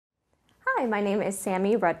Hi, my name is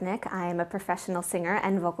Sammy Rudnick. I am a professional singer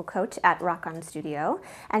and vocal coach at Rock On Studio,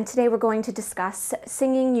 and today we're going to discuss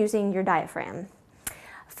singing using your diaphragm.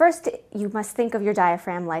 First, you must think of your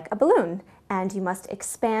diaphragm like a balloon, and you must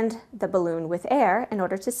expand the balloon with air in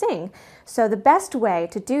order to sing. So the best way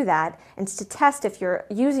to do that, and to test if you're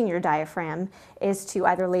using your diaphragm, is to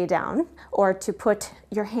either lay down or to put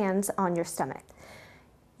your hands on your stomach.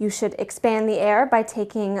 You should expand the air by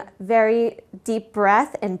taking very deep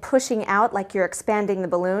breath and pushing out like you're expanding the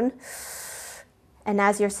balloon. And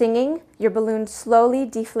as you're singing, your balloon slowly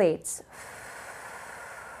deflates.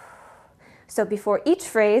 So before each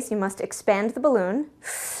phrase, you must expand the balloon.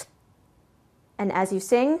 And as you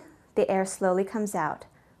sing, the air slowly comes out.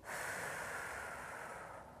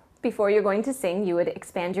 Before you're going to sing, you would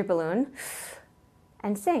expand your balloon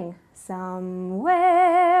and sing.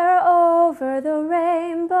 Somewhere over the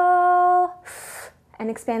rainbow. And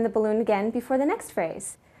expand the balloon again before the next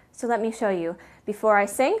phrase. So let me show you. Before I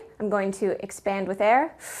sing, I'm going to expand with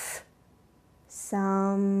air.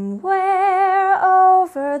 Somewhere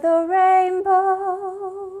over the rainbow.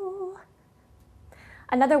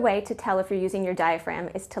 Another way to tell if you're using your diaphragm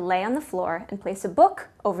is to lay on the floor and place a book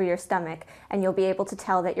over your stomach, and you'll be able to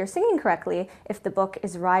tell that you're singing correctly if the book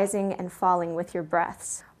is rising and falling with your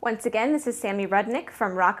breaths. Once again, this is Sammy Rudnick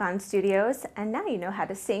from Rock On Studios, and now you know how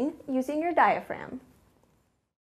to sing using your diaphragm.